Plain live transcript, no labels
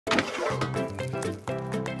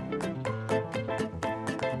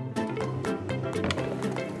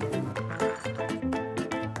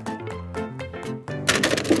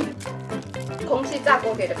空气炸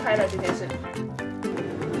锅给的快乐这件事。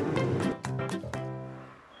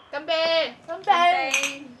干杯！干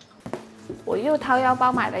杯！我又掏腰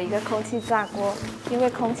包买了一个空气炸锅，因为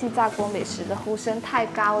空气炸锅美食的呼声太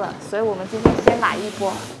高了，所以我们今天先来一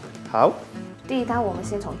波。好。第一道，我们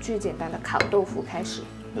先从最简单的烤豆腐开始。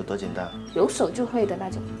有多简单？有手就会的那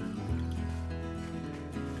种。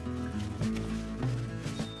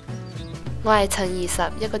我係陳20，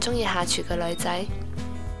一個中意下廚嘅女仔。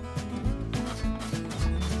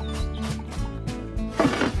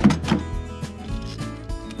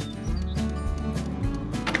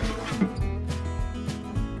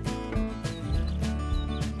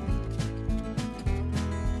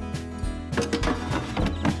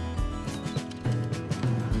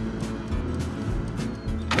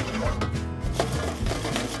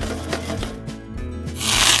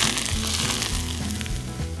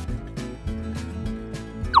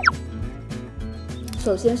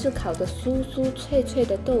首先是烤的酥酥脆脆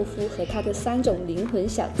的豆腐和它的3种灵魂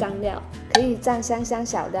小酱料，可以蘸香香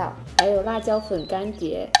小料，还有辣椒粉干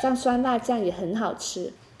碟，蘸酸辣酱也很好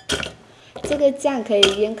吃。这个酱可以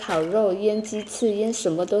腌烤肉、腌鸡翅、腌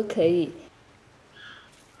什么都可以。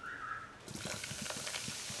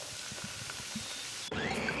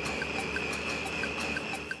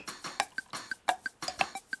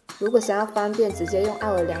如果想要方便，直接用奥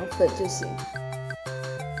尔良粉就行。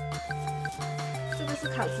这个是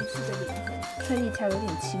烤鸡翅的灵魂，特意挑有点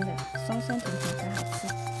轻的，酸酸甜甜才好吃。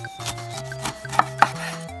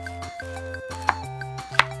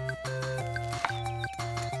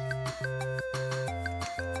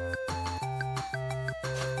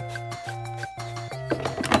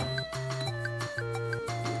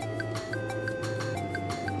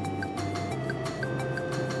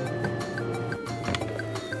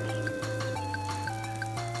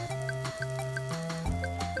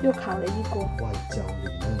又烤了一锅，外焦里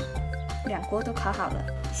嫩，2锅都烤好了。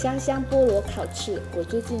香香菠萝烤翅，我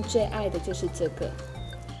最近最爱的就是这个，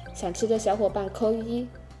想吃的小伙伴扣1。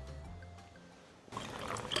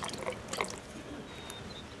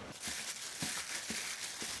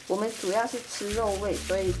我们主要是吃肉味，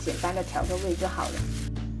所以简单的调个味就好了。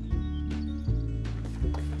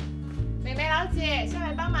美美老姐，下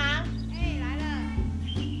来帮忙。哎，来了。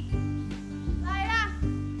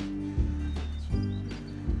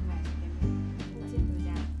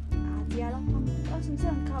这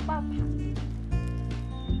样烤爆盘。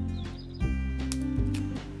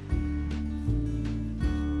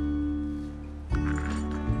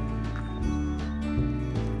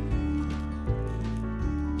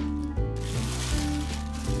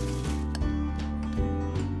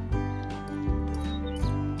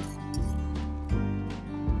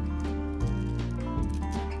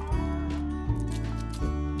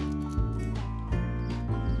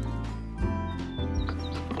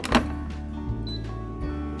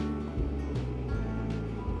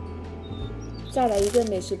再来一个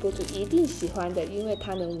美食博主一定喜欢的，因为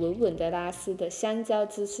它能稳稳的拉丝的香蕉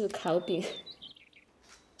芝士烤饼。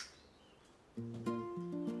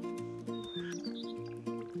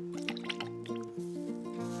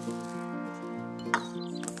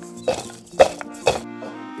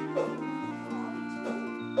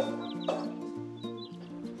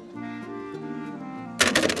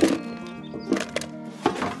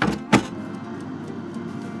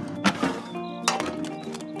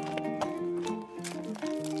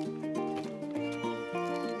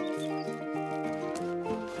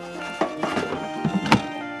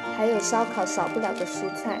还有烧烤少不了的蔬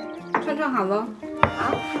菜，串好了。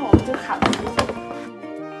好，那我们就烤。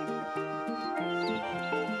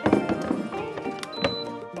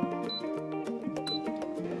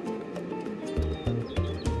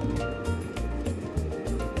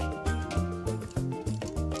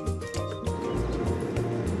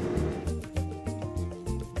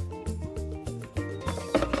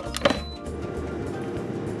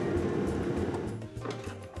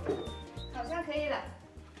好像可以了。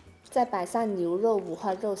再摆上牛肉、五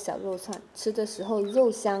花肉、小肉串，吃的时候肉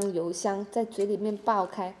香油香在嘴里面爆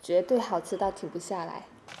开，绝对好吃到停不下来。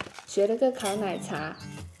学了个烤奶茶，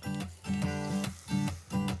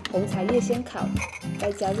红茶叶先烤，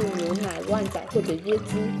再加入牛奶、旺仔或者椰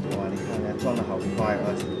汁。哇，你看人家撞得好快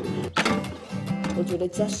啊！我觉得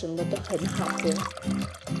加什么都很好喝。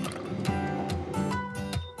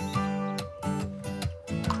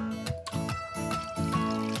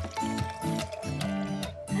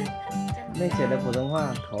妹姐的普通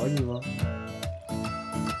话可以哦。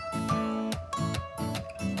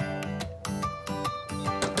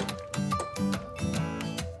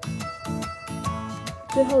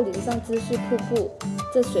最后淋上芝士瀑布，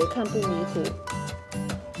这谁看不迷糊？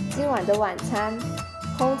今晚的晚餐，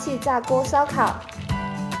空气炸锅烧烤，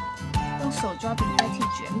用手抓饼代替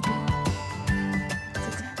卷饼。这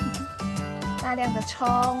个大量的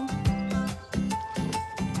葱，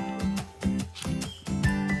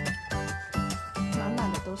满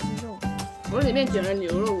满的都是肉。我里面卷了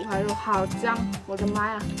牛肉、五花肉，好香！我的妈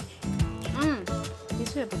呀！鸡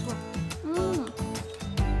翅也不错。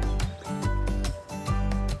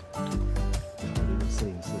摄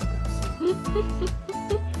影师。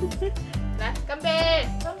来，干杯！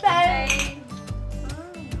干杯！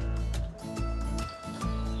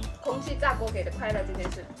空气炸锅给的快乐这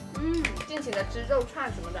件事，尽情的吃肉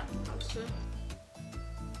串什么的，好吃。